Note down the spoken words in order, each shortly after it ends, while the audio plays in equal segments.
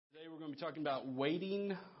going to be talking about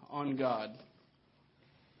waiting on God.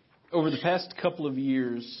 Over the past couple of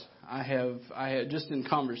years, I had just in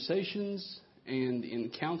conversations and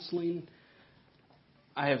in counseling,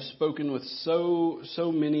 I have spoken with so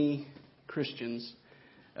many Christians,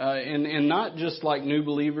 and not just like new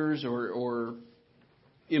believers or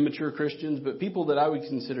immature Christians, but people that I would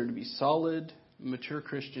consider to be solid, mature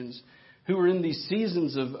Christians who are in these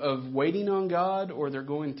seasons of waiting on God, or they're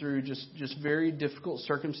going through just very difficult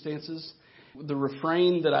circumstances. The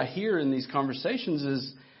refrain that I hear in these conversations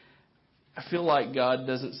is, I feel like God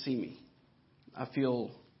doesn't see me. I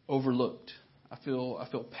feel overlooked. I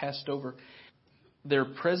feel passed over. Their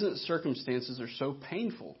present circumstances are so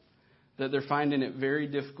painful that they're finding it very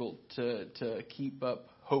difficult to keep up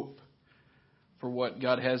hope for what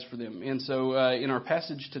God has for them. And so in our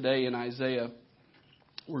passage today in Isaiah,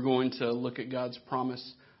 we're going to look at God's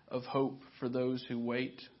promise of hope for those who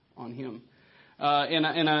wait on Him.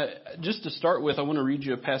 Just to start with, I want to read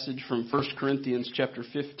you a passage from 1 Corinthians chapter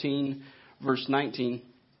 15, verse 19,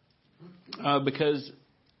 because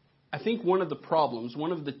I think one of the problems,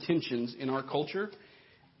 one of the tensions in our culture,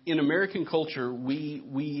 in American culture,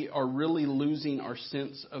 we are really losing our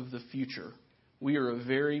sense of the future. We are a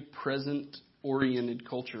very present-oriented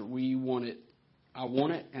culture. We want it, I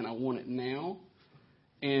want it, and I want it now.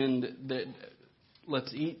 And that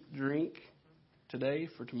let's eat, drink today,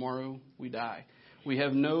 for tomorrow we die. We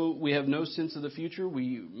have no sense of the future.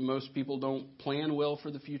 Most people don't plan well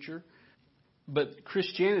for the future. But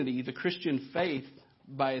Christianity, the Christian faith,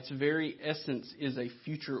 by its very essence, is a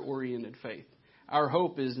future-oriented faith. Our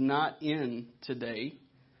hope is not in today.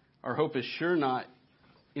 Our hope is sure not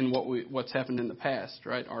in what's happened in the past,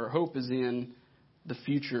 right? Our hope is in the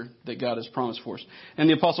future that God has promised for us. And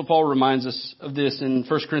the Apostle Paul reminds us of this in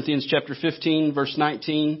 1 Corinthians chapter 15, verse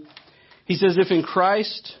 19. He says, if in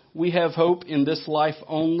Christ we have hope in this life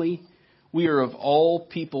only, we are of all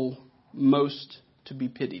people most to be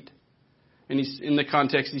pitied. And he's in the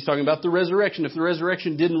context, he's talking about the resurrection. If the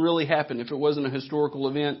resurrection didn't really happen, if it wasn't a historical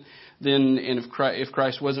event, then and if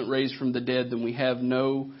Christ wasn't raised from the dead, then we have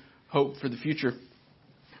no hope for the future.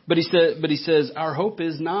 But he says, our hope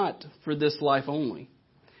is not for this life only.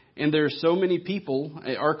 And there are so many people,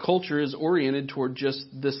 our culture is oriented toward just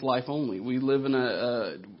this life only. We live in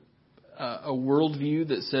a worldview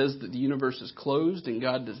that says that the universe is closed and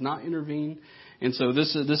God does not intervene. And so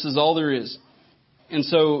this is all there is. And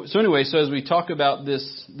so as we talk about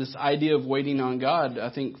this idea of waiting on God,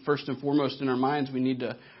 I think first and foremost in our minds, we need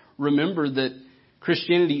to remember that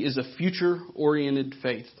Christianity is a future-oriented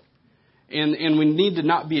faith. And we need to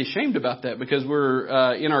not be ashamed about that, because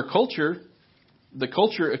we're in our culture, the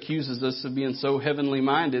culture accuses us of being so heavenly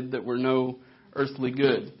minded that we're no earthly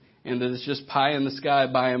good and that it's just pie in the sky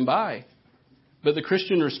by and by. But the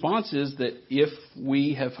Christian response is that if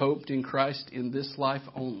we have hoped in Christ in this life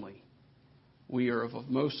only, we are of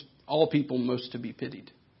all people most to be pitied.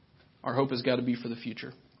 Our hope has got to be for the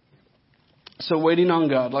future. So waiting on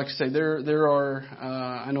God, like I say, there are,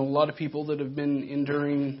 I know a lot of people that have been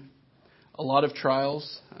enduring a lot of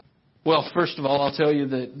trials. Well, first of all, I'll tell you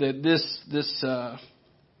that this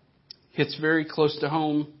hits very close to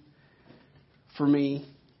home for me.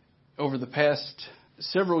 Over the past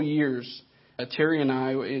several years, Terry and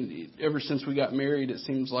I, ever since we got married, it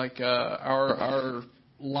seems like our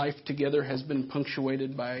life together has been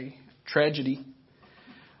punctuated by tragedy.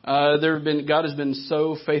 God has been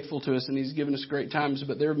so faithful to us, and He's given us great times,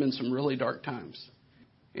 but there have been some really dark times.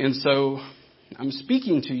 And so I'm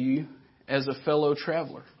speaking to you as a fellow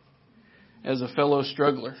traveler, as a fellow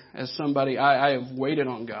struggler, as somebody, I have waited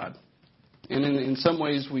on God. And in some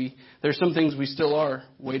ways, there's some things we still are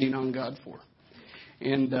waiting on God for.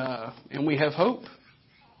 And we have hope,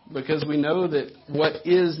 because we know that what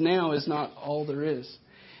is now is not all there is.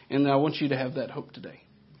 And I want you to have that hope today.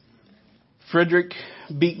 Frederick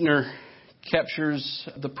Buechner captures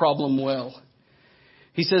the problem well.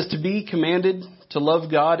 He says, to be commanded to love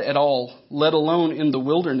God at all, let alone in the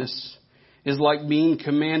wilderness, is like being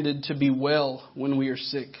commanded to be well when we are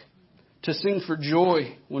sick, to sing for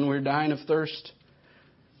joy when we're dying of thirst,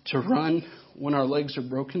 to run when our legs are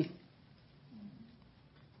broken.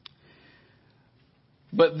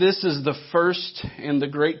 But this is the first and the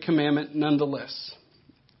great commandment nonetheless.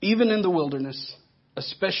 Even in the wilderness,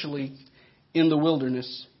 especially in the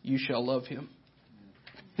wilderness, you shall love Him.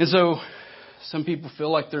 And so some people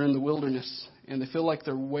feel like they're in the wilderness and they feel like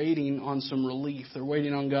they're waiting on some relief. They're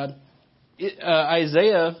waiting on God.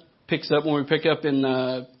 Isaiah picks up, when we pick up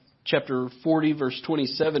in chapter 40, verse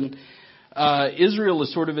 27, Israel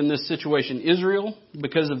is sort of in this situation. Israel,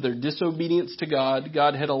 because of their disobedience to God,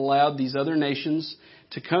 God had allowed these other nations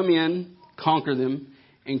to come in, conquer them,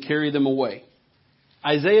 and carry them away.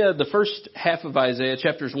 Isaiah, the first half of Isaiah,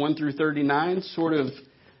 chapters 1 through 39, sort of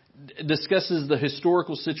discusses the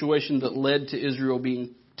historical situation that led to Israel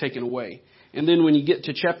being taken away. And then when you get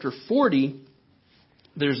to chapter 40,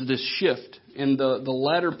 there's this shift. And the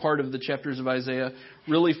latter part of the chapters of Isaiah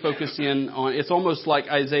really focus in on, it's almost like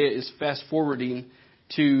Isaiah is fast forwarding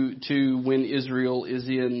to when Israel is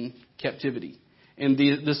in captivity. And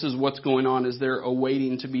this is what's going on as they're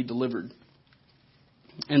awaiting to be delivered.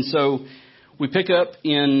 And so we pick up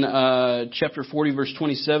in chapter 40, verse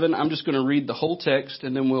 27. I'm just going to read the whole text,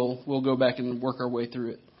 and then we'll go back and work our way through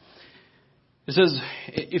it. It says,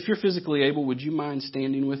 if you're physically able, would you mind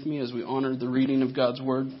standing with me as we honor the reading of God's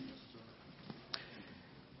word?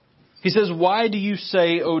 He says, why do you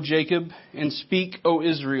say, O Jacob, and speak, O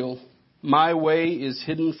Israel, my way is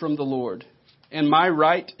hidden from the Lord, and my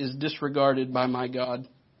right is disregarded by my God?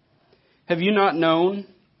 Have you not known?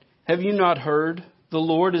 Have you not heard? The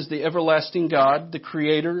Lord is the everlasting God, the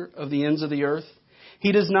creator of the ends of the earth.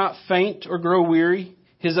 He does not faint or grow weary.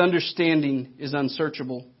 His understanding is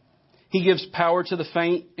unsearchable. He gives power to the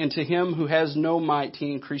faint, and to him who has no might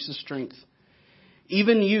he increases strength.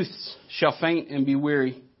 Even youths shall faint and be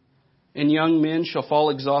weary, and young men shall fall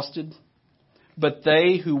exhausted. But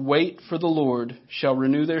they who wait for the Lord shall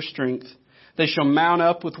renew their strength. They shall mount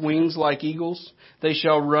up with wings like eagles. They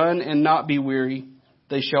shall run and not be weary.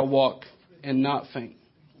 They shall walk and not faint.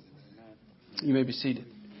 You may be seated.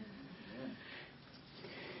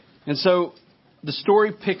 And so the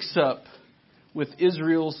story picks up with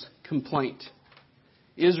Israel's complaint.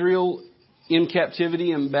 Israel in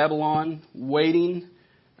captivity in Babylon, waiting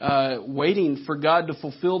for God to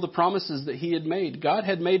fulfill the promises that he had made. God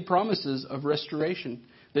had made promises of restoration,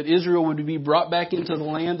 that Israel would be brought back into the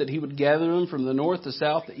land, that he would gather them from the north, the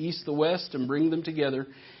south, the east, the west, and bring them together.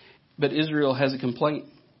 But Israel has a complaint.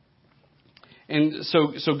 And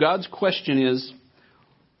so God's question is,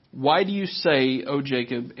 why do you say, O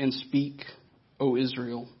Jacob, and speak, O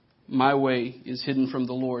Israel, my way is hidden from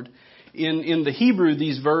the Lord? In the Hebrew,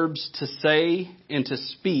 these verbs to say and to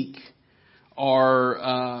speak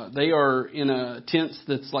they are in a tense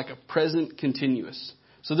that's like a present continuous.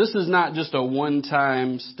 So this is not just a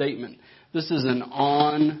one-time statement. This is an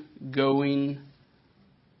ongoing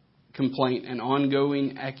complaint, an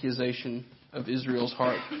ongoing accusation of Israel's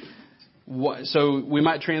heart. So we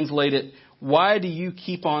might translate it, why do you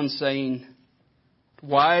keep on saying,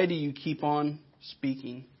 why do you keep on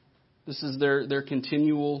speaking? This is their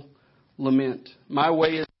continual lament. My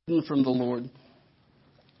way is hidden from the Lord,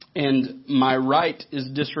 and my right is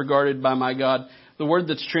disregarded by my God. The word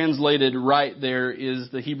that's translated right there is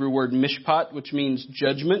the Hebrew word mishpat, which means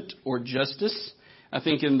judgment or justice. I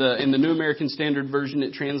think in the New American Standard Version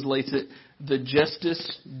it translates it, the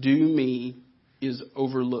justice due me is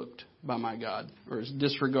overlooked by my God, or is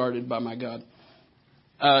disregarded by my God.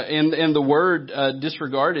 And the word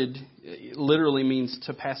disregarded literally means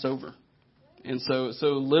to pass over. And so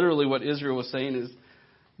literally what Israel was saying is,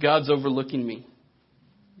 God's overlooking me.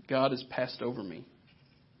 God has passed over me.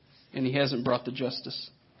 And he hasn't brought the justice.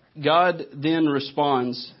 God then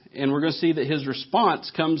responds, and we're going to see that his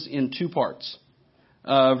response comes in two parts.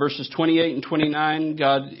 Verses 28 and 29,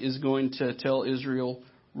 God is going to tell Israel,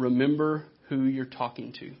 remember who you're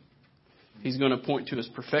talking to. He's going to point to his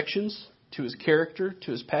perfections, to his character,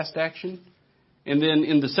 to his past action. And then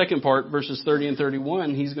in the second part, verses 30 and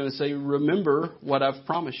 31, he's going to say, remember what I've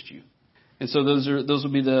promised you. And so those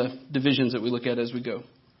will be the divisions that we look at as we go.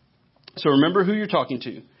 So remember who you're talking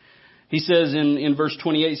to. He says in verse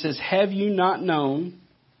 28, he says, have you not known?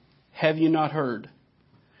 Have you not heard?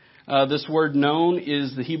 This word known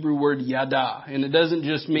is the Hebrew word yada. And it doesn't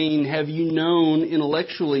just mean have you known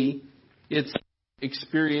intellectually. It's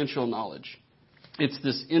experiential knowledge. It's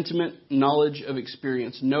this intimate knowledge of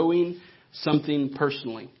experience, knowing something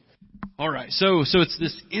personally. All right, so it's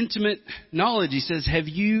this intimate knowledge. He says, have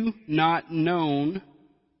you not known?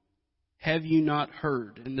 Have you not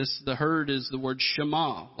heard? And the heard is the word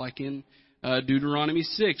Shema, like in Deuteronomy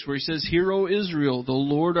 6, where he says, hear, O Israel, the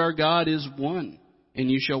Lord our God is one,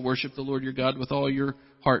 and you shall worship the Lord your God with all your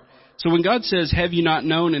heart. So when God says, have you not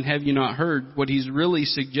known and have you not heard, what he's really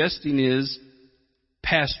suggesting is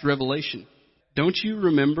past revelation. Don't you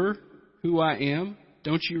remember who I am?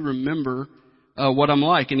 Don't you remember what I'm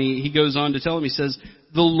like? And he goes on to tell him, he says,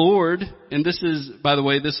 the Lord, and this is, by the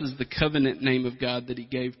way, this is the covenant name of God that he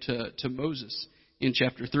gave to Moses in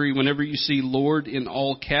chapter 3. Whenever you see Lord in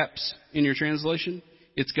all caps in your translation,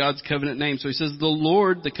 it's God's covenant name. So he says, the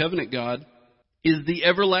Lord, the covenant God, is the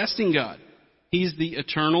everlasting God. He's the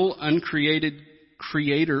eternal, uncreated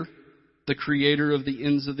creator, the creator of the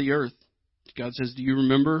ends of the earth. God says, do you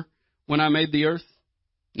remember when I made the earth?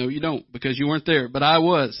 No, you don't, because you weren't there, but I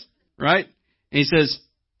was, right? And he says,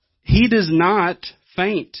 he does not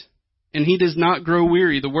faint, and he does not grow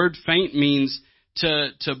weary. The word faint means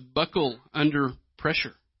to buckle under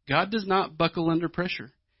pressure. God does not buckle under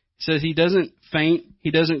pressure. He says he doesn't faint,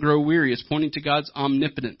 he doesn't grow weary. It's pointing to God's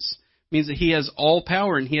omnipotence. It means that he has all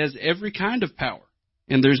power, and he has every kind of power.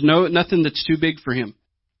 And there's nothing that's too big for him.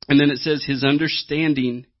 And then it says his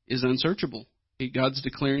understanding is unsearchable. God's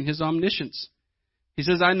declaring his omniscience. He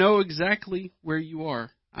says, I know exactly where you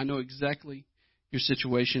are. I know exactly your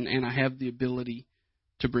situation, and I have the ability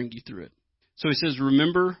to bring you through it. So he says,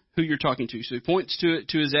 remember who you're talking to. So he points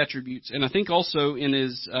to his attributes. And I think also in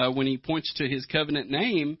his when he points to his covenant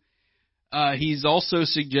name, he's also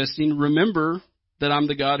suggesting, remember that I'm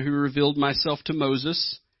the God who revealed myself to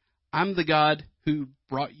Moses. I'm the God who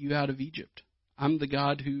brought you out of Egypt. I'm the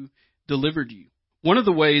God who delivered you. One of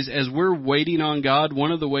the ways, as we're waiting on God,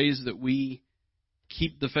 one of the ways that we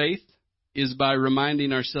keep the faith is by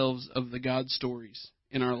reminding ourselves of the God stories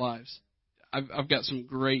in our lives. I've got some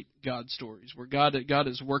great God stories where God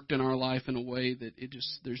has worked in our life in a way that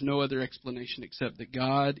there's no other explanation except that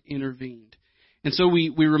God intervened. And so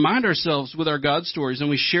we remind ourselves with our God stories, and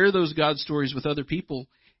we share those God stories with other people,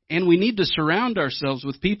 and we need to surround ourselves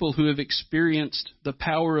with people who have experienced the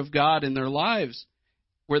power of God in their lives,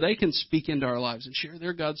 where they can speak into our lives and share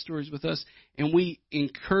their God stories with us, and we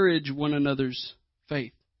encourage one another's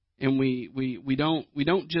faith. And we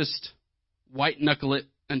don't just white knuckle it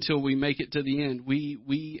until we make it to the end.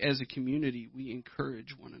 We as a community, we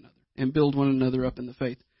encourage one another and build one another up in the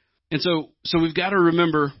faith. And so we've got to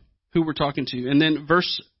remember who we're talking to. And then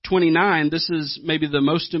verse 29, this is maybe the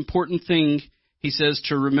most important thing he says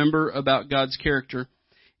to remember about God's character,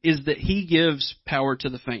 is that he gives power to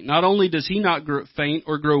the faint. Not only does he not faint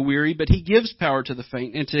or grow weary, but he gives power to the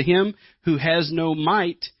faint. And to him who has no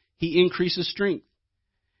might, he increases strength.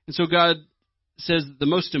 And so God says the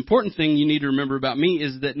most important thing you need to remember about me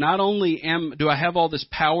is that not only do I have all this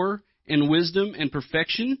power and wisdom and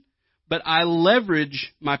perfection, but I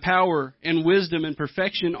leverage my power and wisdom and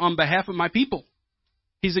perfection on behalf of my people.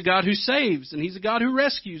 He's a God who saves, and he's a God who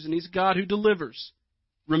rescues, and he's a God who delivers.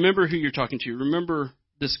 Remember who you're talking to. Remember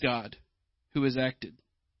this God who has acted.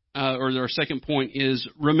 Or our second point is,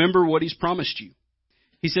 remember what he's promised you.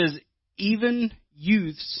 He says, even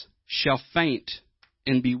youths shall faint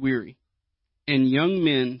and be weary, and young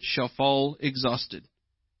men shall fall exhausted.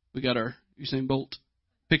 We got our Usain Bolt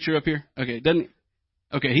picture up here. Okay,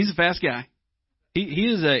 okay, he's a fast guy.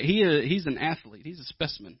 He's an athlete. He's a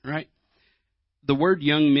specimen, right? The word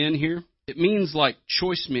young men here, it means like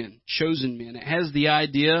choice men, chosen men. It has the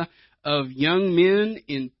idea of young men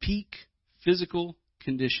in peak physical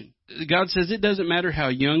condition. God says it doesn't matter how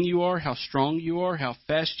young you are, how strong you are, how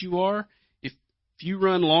fast you are. If you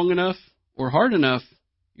run long enough or hard enough,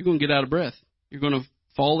 you're going to get out of breath. You're going to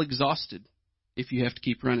fall exhausted if you have to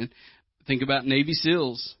keep running. Think about Navy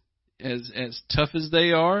SEALs. As tough as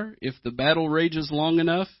they are, if the battle rages long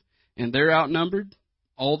enough and they're outnumbered,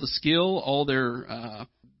 all the skill, all their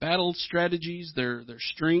battle strategies, their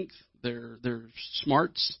strength, their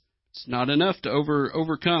smarts, it's not enough to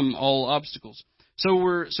overcome all obstacles.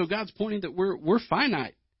 So God's pointing that we're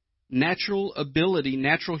finite. Natural ability,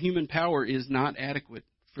 natural human power is not adequate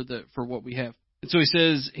for what we have. And so he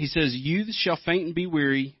says, youths shall faint and be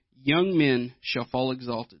weary, young men shall fall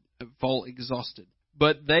exhausted.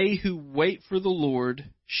 But they who wait for the Lord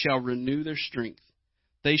shall renew their strength.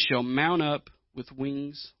 They shall mount up with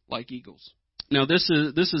wings like eagles. Now, this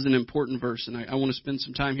is an important verse, and I want to spend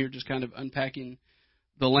some time here just kind of unpacking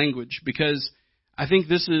the language, because I think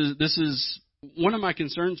this is one of my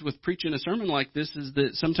concerns with preaching a sermon like this, is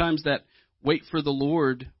that sometimes that wait for the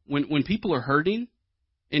Lord, when people are hurting,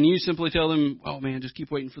 and you simply tell them, oh man, just keep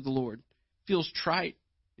waiting for the Lord, it feels trite.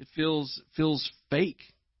 It feels fake.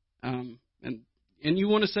 And you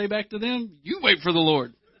want to say back to them, you wait for the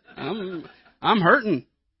Lord. I'm hurting.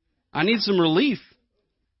 I need some relief.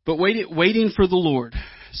 But waiting for the Lord.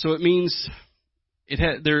 So it means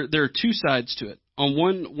there are two sides to it. On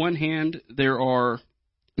one hand,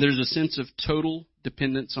 there's a sense of total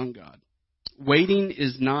dependence on God. Waiting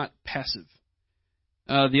is not passive.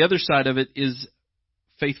 The other side of it is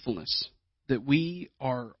faithfulness. That we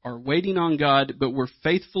are waiting on God, but we're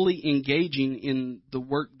faithfully engaging in the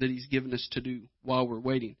work that He's given us to do while we're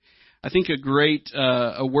waiting. I think a great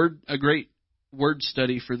word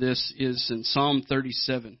study for this is in Psalm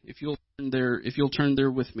 37. If you'll turn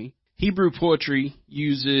there with me. Hebrew poetry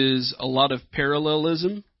uses a lot of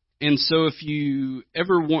parallelism, and so if you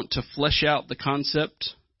ever want to flesh out the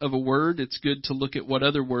concept of a word, it's good to look at what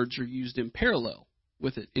other words are used in parallel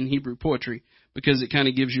with it in Hebrew poetry. because it kind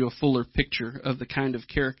of gives you a fuller picture of the kind of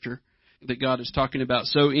character that God is talking about.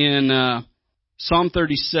 So in Psalm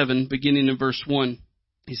 37, beginning in verse 1,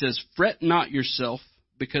 he says, "Fret not yourself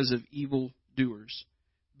because of evildoers.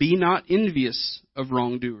 Be not envious of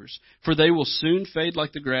wrongdoers, for they will soon fade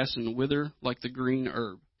like the grass and wither like the green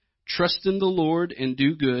herb. Trust in the Lord and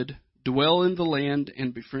do good. Dwell in the land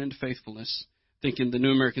and befriend faithfulness." I think in the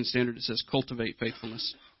New American Standard it says cultivate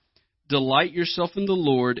faithfulness. "Delight yourself in the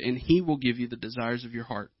Lord, and He will give you the desires of your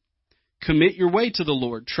heart. Commit your way to the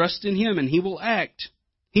Lord. Trust in Him, and He will act.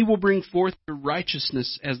 He will bring forth your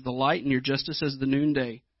righteousness as the light and your justice as the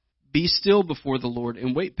noonday. Be still before the Lord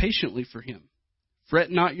and wait patiently for Him. Fret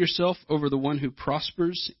not yourself over the one who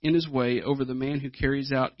prospers in his way, over the man who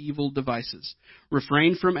carries out evil devices.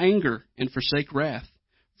 Refrain from anger and forsake wrath.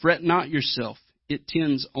 Fret not yourself, it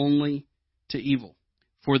tends only to evil.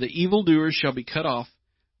 For the evildoers shall be cut off,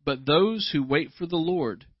 but those who wait for the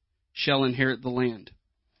Lord shall inherit the land."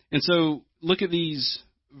 And so look at these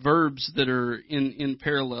verbs that are in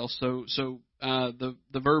parallel. So the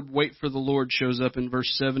verb wait for the Lord shows up in verse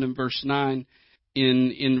 7 and verse 9.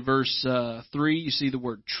 In verse 3, you see the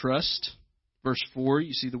word trust. Verse 4,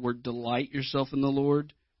 you see the word delight yourself in the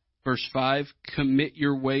Lord. Verse 5, commit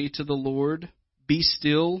your way to the Lord. Be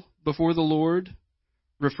still before the Lord.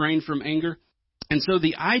 Refrain from anger. And so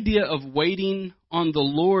the idea of waiting on the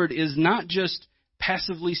Lord is not just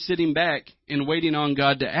passively sitting back and waiting on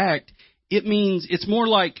God to act. It means it's more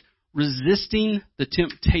like resisting the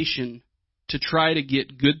temptation to try to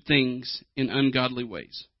get good things in ungodly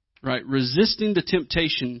ways. Right? Resisting the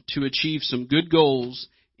temptation to achieve some good goals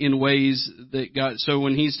in ways that God... So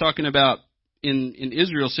when he's talking about in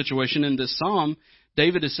Israel's situation in this psalm,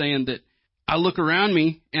 David is saying that I look around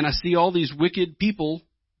me and I see all these wicked people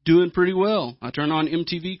doing pretty well. I turn on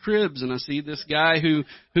MTV Cribs and I see this guy who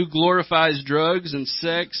glorifies drugs and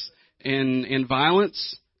sex and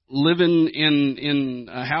violence living in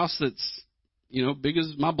a house that's, big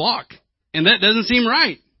as my block. And that doesn't seem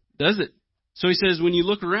right, does it? So he says, when you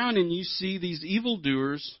look around and you see these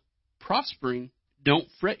evildoers prospering, don't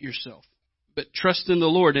fret yourself, but trust in the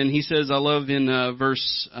Lord. And he says, I love in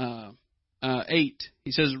verse 8,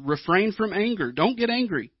 he says, refrain from anger. Don't get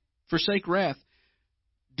angry. Forsake wrath.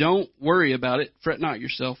 Don't worry about it. Fret not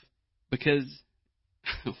yourself, because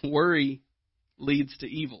worry leads to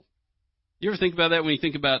evil. You ever think about that when you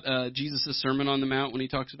think about Jesus' Sermon on the Mount when he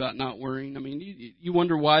talks about not worrying? I mean, you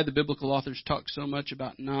wonder why the biblical authors talk so much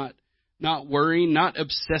about not worrying, not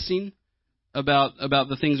obsessing about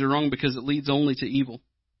the things that are wrong, because it leads only to evil.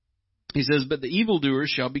 He says, but the evildoers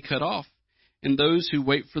shall be cut off, and those who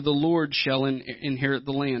wait for the Lord shall inherit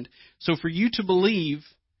the land. So for you to believe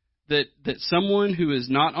that someone who is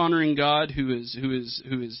not honoring God, who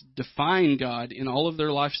is defying God in all of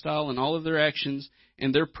their lifestyle and all of their actions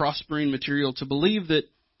and their prospering material, to believe that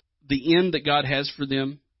the end that God has for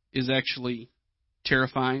them is actually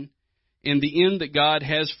terrifying. And the end that God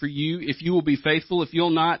has for you, if you will be faithful, if you'll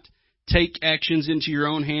not take actions into your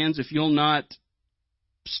own hands, if you'll not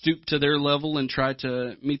stoop to their level and try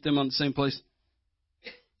to meet them on the same place,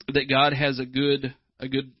 that God has a good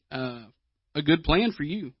plan for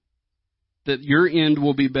you, that your end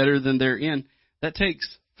will be better than their end. That takes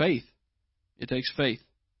faith. It takes faith.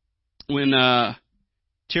 When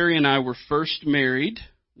Terry and I were first married,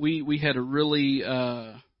 we had a really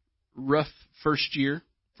rough first year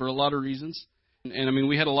for a lot of reasons. And I mean,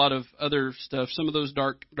 we had a lot of other stuff, some of those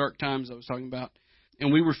dark times I was talking about.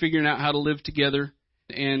 And we were figuring out how to live together.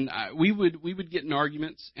 And we would get in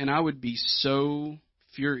arguments, and I would be so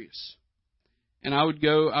furious. And I would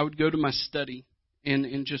go to my study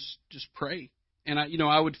and just pray. And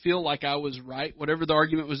I would feel like I was right. Whatever the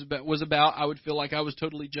argument was about, I would feel like I was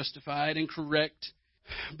totally justified and correct.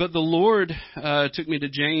 But the Lord took me to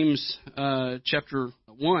James chapter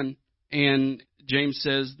 1, and James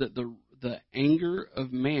says that the anger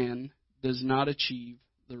of man does not achieve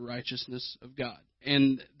the righteousness of God.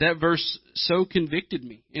 And that verse so convicted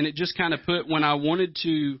me. And it just kind of put, when I wanted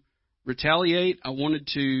to retaliate, I wanted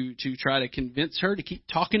to try to convince her to keep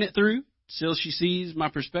talking it through till she sees my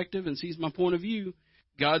perspective and sees my point of view.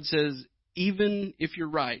 God says, even if you're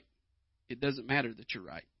right, it doesn't matter that you're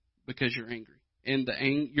right, because you're angry. And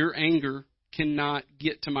your anger cannot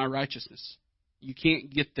get to my righteousness. You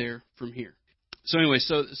can't get there from here. So anyway,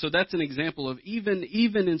 so that's an example of even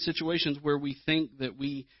in situations where we think that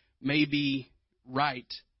we may be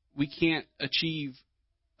right, we can't achieve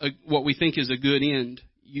what we think is a good end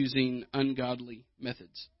using ungodly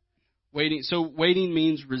methods. Waiting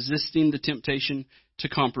means resisting the temptation to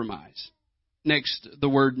compromise. Next, the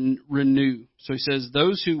word renew. So he says,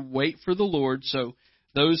 those who wait for the Lord, so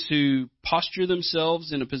those who posture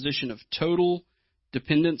themselves in a position of total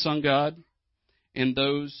dependence on God and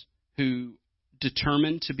those who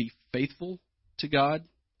determine to be faithful to God.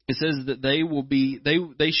 It says that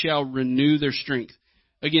they shall renew their strength.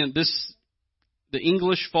 Again, the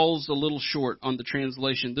English falls a little short on the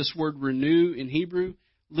translation. This word renew in Hebrew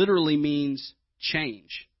literally means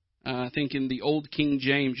change. I think in the Old King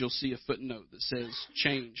James you'll see a footnote that says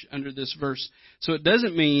change under this verse. So it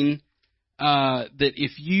doesn't mean that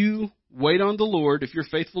if you wait on the Lord, if you're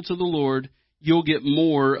faithful to the Lord, you'll get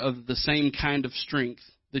more of the same kind of strength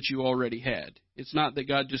that you already had. It's not that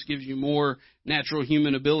God just gives you more natural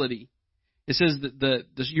human ability. It says that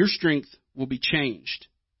your strength will be changed.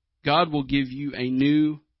 God will give you a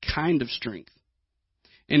new kind of strength.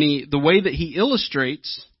 And the way that he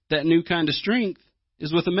illustrates that new kind of strength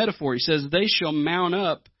is with a metaphor. He says, they shall mount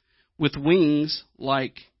up with wings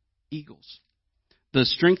like eagles. The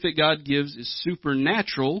strength that God gives is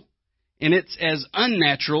supernatural, and it's as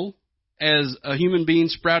unnatural as a human being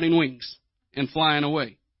sprouting wings and flying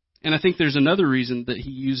away. And I think there's another reason that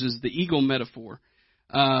he uses the eagle metaphor.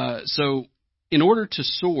 So in order to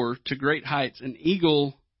soar to great heights, an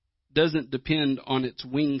eagle doesn't depend on its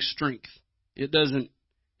wing strength. It doesn't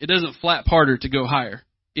flap harder to go higher.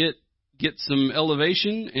 It gets some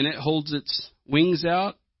elevation and it holds its wings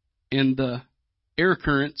out, and the air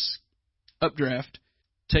currents, updraft,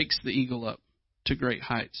 takes the eagle up to great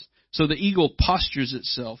heights. So the eagle postures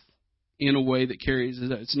itself in a way that carries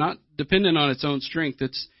it out. It's not dependent on its own strength.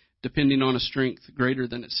 It's depending on a strength greater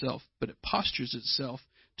than itself. But it postures itself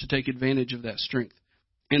to take advantage of that strength.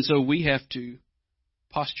 And so we have to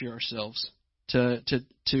posture ourselves to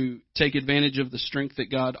take advantage of the strength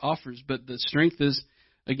that God offers. But the strength is,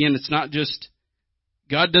 again, it's not just,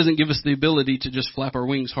 God doesn't give us the ability to just flap our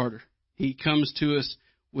wings harder. He comes to us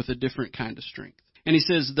with a different kind of strength. And he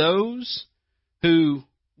says those who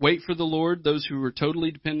wait for the Lord, those who are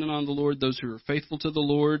totally dependent on the Lord, those who are faithful to the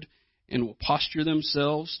Lord and will posture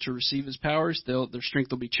themselves to receive his powers, their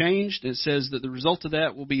strength will be changed. It says that the result of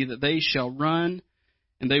that will be that they shall run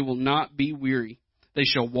and they will not be weary. They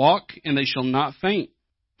shall walk and they shall not faint.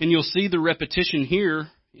 And you'll see the repetition here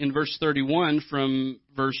in verse 31 from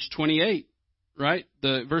verse 28, right?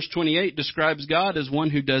 The verse 28 describes God as one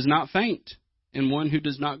who does not faint and one who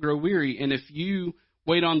does not grow weary. And if you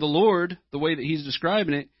wait on the Lord the way that he's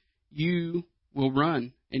describing it, you will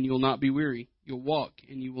run and you'll not be weary. You'll walk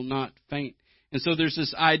and you will not faint. And so there's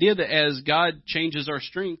this idea that as God changes our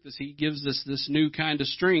strength, as he gives us this new kind of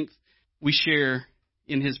strength, we share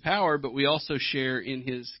in his power, but we also share in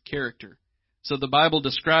his character. So the Bible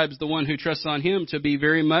describes the one who trusts on him to be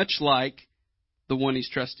very much like the one he's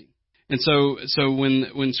trusting. And so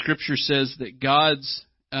when Scripture says that God's,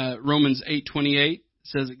 Romans 8:28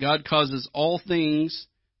 says that God causes all things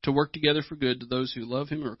to work together for good to those who love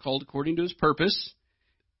him or are called according to his purpose,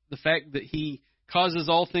 the fact that he causes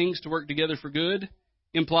all things to work together for good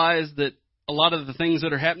implies that a lot of the things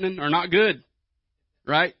that are happening are not good,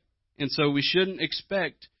 right? And so we shouldn't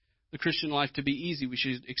expect the Christian life to be easy. We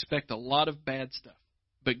should expect a lot of bad stuff.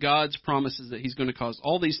 But God's promise is that he's going to cause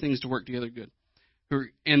all these things to work together good.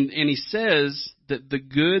 And he says that the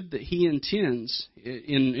good that he intends,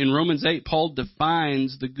 in Romans 8, Paul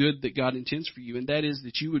defines the good that God intends for you, and that is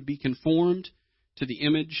that you would be conformed to the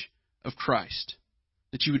image of Christ,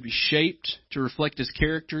 that you would be shaped to reflect his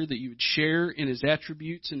character, that you would share in his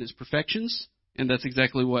attributes and his perfections. And that's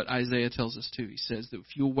exactly what Isaiah tells us too. He says that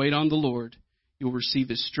if you'll wait on the Lord, you'll receive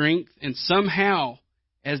his strength, and somehow,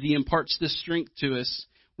 as he imparts this strength to us,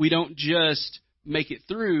 we don't just make it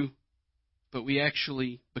through, but we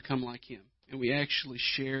actually become like him, and we actually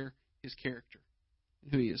share his character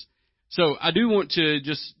and who he is. So I do want to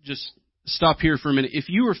just stop here for a minute. If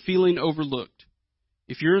you are feeling overlooked,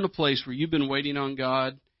 if you're in a place where you've been waiting on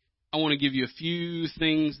God, I want to give you a few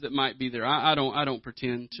things that might be there. I don't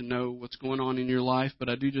pretend to know what's going on in your life, but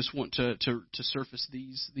I do just want to surface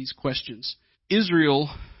these questions. Israel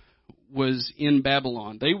was in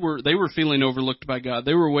Babylon. They were feeling overlooked by God.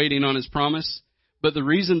 They were waiting on his promise. But the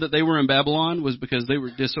reason that they were in Babylon was because they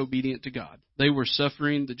were disobedient to God. They were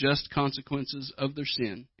suffering the just consequences of their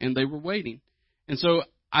sin, and they were waiting. And so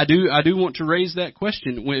I do want to raise that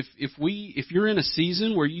question. If you're in a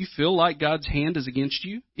season where you feel like God's hand is against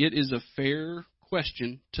you, it is a fair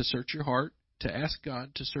question to search your heart, to ask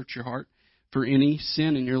God to search your heart for any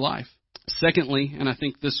sin in your life. Secondly, and I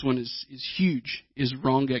think this one is huge, is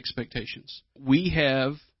wrong expectations. We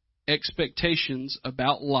have expectations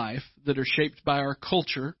about life that are shaped by our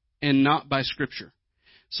culture and not by Scripture.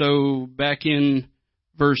 So back in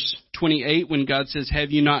verse 28, when God says,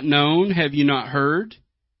 "Have you not known? Have you not heard?"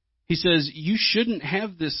 He says, you shouldn't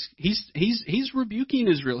have this. He's rebuking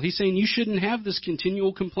Israel. He's saying you shouldn't have this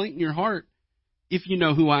continual complaint in your heart. if you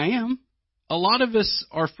know who I am, a lot of us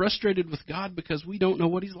are frustrated with God because we don't know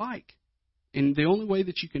what He's like. And the only way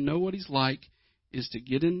that you can know what He's like is to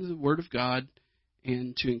get into the Word of God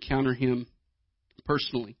and to encounter Him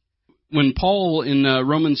personally. When Paul, in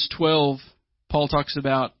Romans 12, Paul talks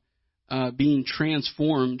about being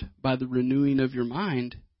transformed by the renewing of your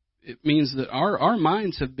mind, it means that our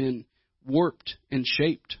minds have been warped and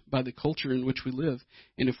shaped by the culture in which we live.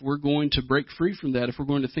 And if we're going to break free from that, if we're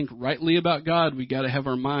going to think rightly about God, we've got to have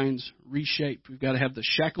our minds reshaped. We've got to have the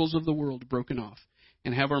shackles of the world broken off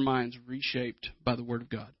and have our minds reshaped by the Word of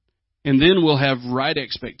God. And then we'll have right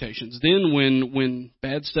expectations. Then when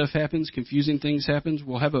bad stuff happens, confusing things happens,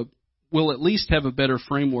 we'll at least have a better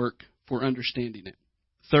framework for understanding it.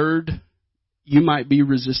 Third, you might be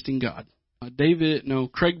resisting God.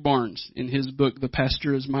 Craig Barnes, in his book, The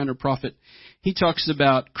Pastor as Minor Prophet, he talks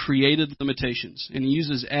about created limitations, and he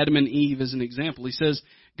uses Adam and Eve as an example. He says,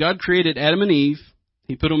 God created Adam and Eve.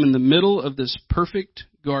 He put them in the middle of this perfect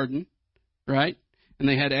garden, right? And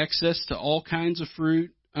they had access to all kinds of fruit,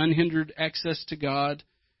 unhindered access to God,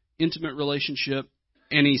 intimate relationship.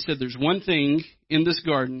 And he said, there's one thing in this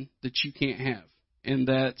garden that you can't have, and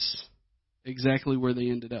that's exactly where they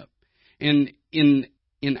ended up. And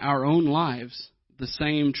in our own lives, the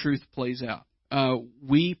same truth plays out.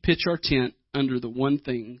 We pitch our tent under the one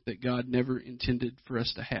thing that God never intended for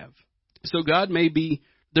us to have. So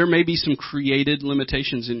there may be some created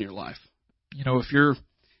limitations in your life. You know, if you're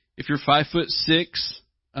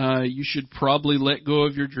 5'6", you should probably let go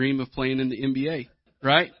of your dream of playing in the NBA,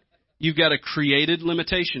 right? You've got a created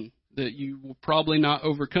limitation that you will probably not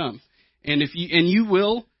overcome. And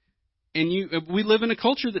we live in a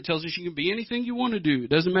culture that tells us you can be anything you want to do. It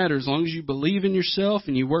doesn't matter. As long as you believe in yourself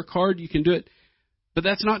and you work hard, you can do it. But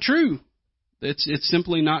that's not true. It's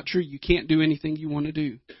simply not true. You can't do anything you want to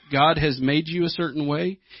do. God has made you a certain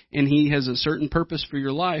way, and He has a certain purpose for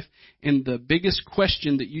your life. And the biggest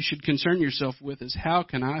question that you should concern yourself with is, how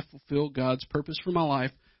can I fulfill God's purpose for my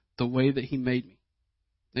life the way that He made me?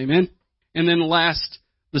 Amen? And then last,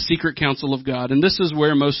 the secret counsel of God. And this is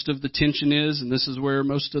where most of the tension is, and this is where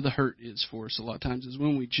most of the hurt is for us a lot of times, is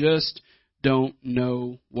when we just don't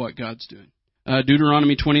know what God's doing.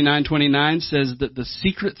 Deuteronomy 29:29 says that the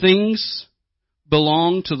secret things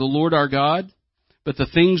belong to the Lord our God, but the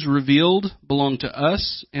things revealed belong to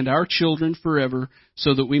us and our children forever,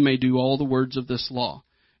 so that we may do all the words of this law.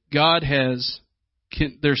 There's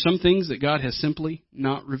some things that God has simply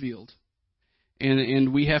not revealed.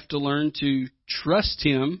 And we have to learn to trust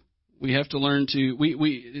Him. We have to learn to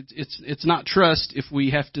it's not trust if we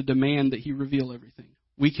have to demand that He reveal everything.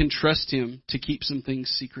 We can trust Him to keep some things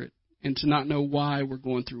secret and to not know why we're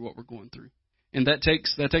going through what we're going through. And that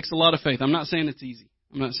takes a lot of faith. I'm not saying it's easy.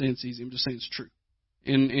 I'm just saying it's true.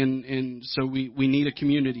 And so we need a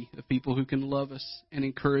community of people who can love us and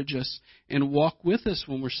encourage us and walk with us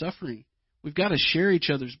when we're suffering. We've got to share each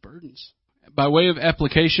other's burdens. By way of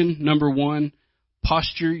application, number 1,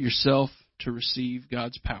 posture yourself to receive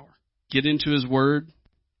God's power. Get into His Word.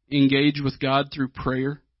 Engage with God through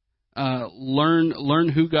prayer.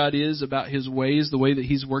 Learn who God is, about His ways, the way that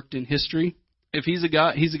He's worked in history. If He's a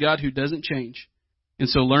God who doesn't change. And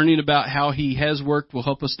so learning about how He has worked will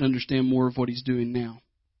help us to understand more of what He's doing now.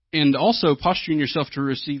 And also, posturing yourself to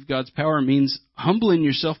receive God's power means humbling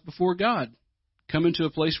yourself before God. Coming to a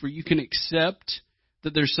place where you can accept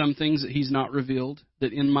that there's some things that He's not revealed,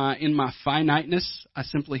 that in my finiteness, I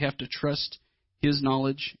simply have to trust His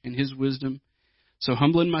knowledge and His wisdom. So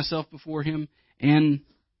humbling myself before Him and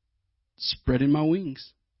spreading my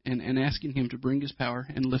wings and asking Him to bring His power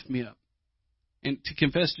and lift me up. And to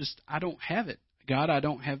confess, I don't have it. God, I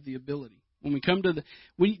don't have the ability. When we come to do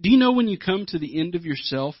you know when you come to the end of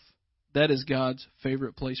yourself, that is God's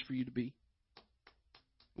favorite place for you to be?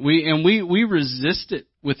 We resist it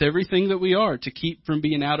with everything that we are, to keep from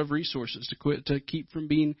being out of resources, to keep from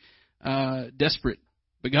being desperate.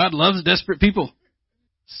 But God loves desperate people.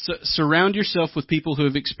 Surround yourself with people who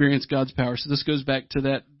have experienced God's power. So this goes back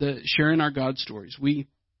to the sharing our God stories. We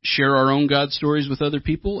share our own God stories with other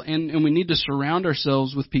people, and we need to surround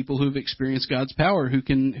ourselves with people who have experienced God's power, who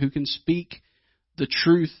can speak the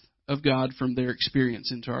truth of God from their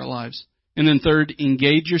experience into our lives. And then third,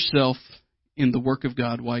 engage yourself in the work of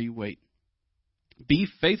God while you wait. Be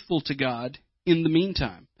faithful to God in the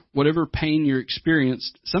meantime. Whatever pain you're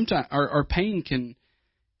experienced, sometimes our pain can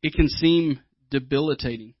seem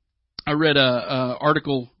debilitating. I read a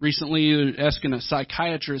article recently asking a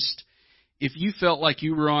psychiatrist if you felt like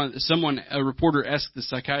you were a reporter asked the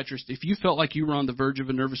psychiatrist, if you felt like you were on the verge of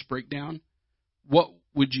a nervous breakdown, what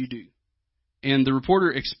would you do? And the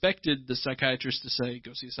reporter expected the psychiatrist to say,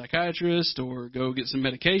 go see a psychiatrist or go get some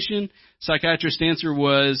medication. Psychiatrist's answer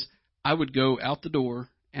was, I would go out the door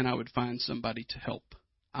and I would find somebody to help.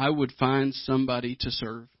 I would find somebody to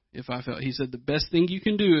serve if I felt. He said the best thing you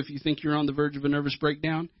can do if you think you're on the verge of a nervous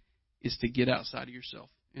breakdown is to get outside of yourself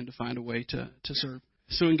and to find a way to serve.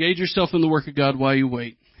 So engage yourself in the work of God while you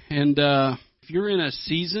wait. And if you're in a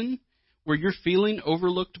season where you're feeling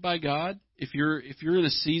overlooked by God, if you're in a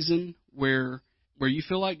season where you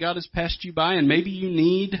feel like God has passed you by and maybe you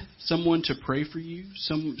need someone to pray for you,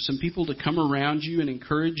 some people to come around you and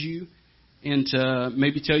encourage you and to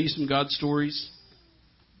maybe tell you some God stories,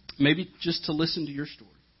 maybe just to listen to your story.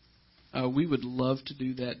 We would love to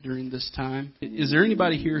do that during this time. Is there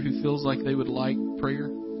anybody here who feels like they would like prayer?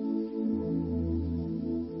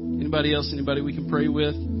 Anybody else? Anybody we can pray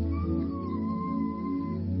with?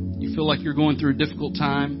 You feel like you're going through a difficult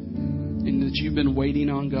time and that you've been waiting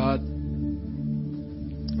on God?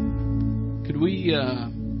 Could we,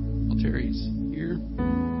 well, Terry's here.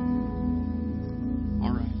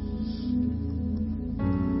 All right.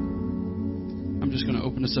 I'm just going to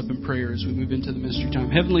open us up in prayer as we move into the ministry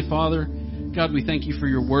time. Heavenly Father, God, we thank you for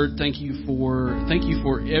your word. Thank you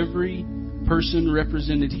for every person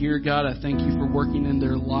represented here. God, I thank you for working in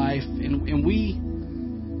their life. And we,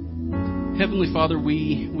 Heavenly Father,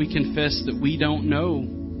 we confess that we don't know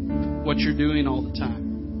what you're doing all the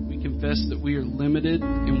time. We confess that we are limited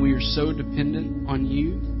and we are so dependent on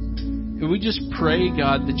you. And we just pray,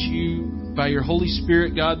 God, that you, by your Holy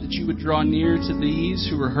Spirit, God, that you would draw near to these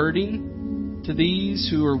who are hurting, to these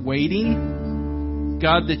who are waiting.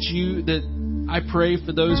 God, that I pray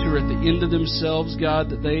for those who are at the end of themselves, God,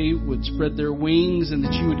 that they would spread their wings and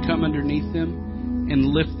that you would come underneath them and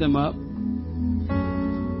lift them up.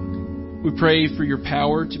 We pray for your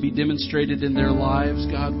power to be demonstrated in their lives,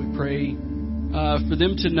 God. We pray for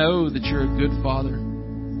them to know that you're a good Father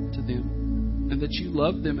to them and that you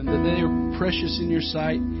love them and that they are precious in your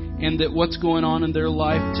sight and that what's going on in their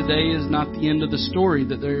life today is not the end of the story,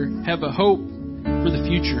 that they have a hope for the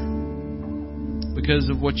future because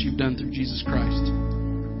of what you've done through Jesus Christ.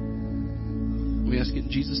 We ask it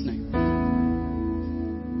in Jesus' name.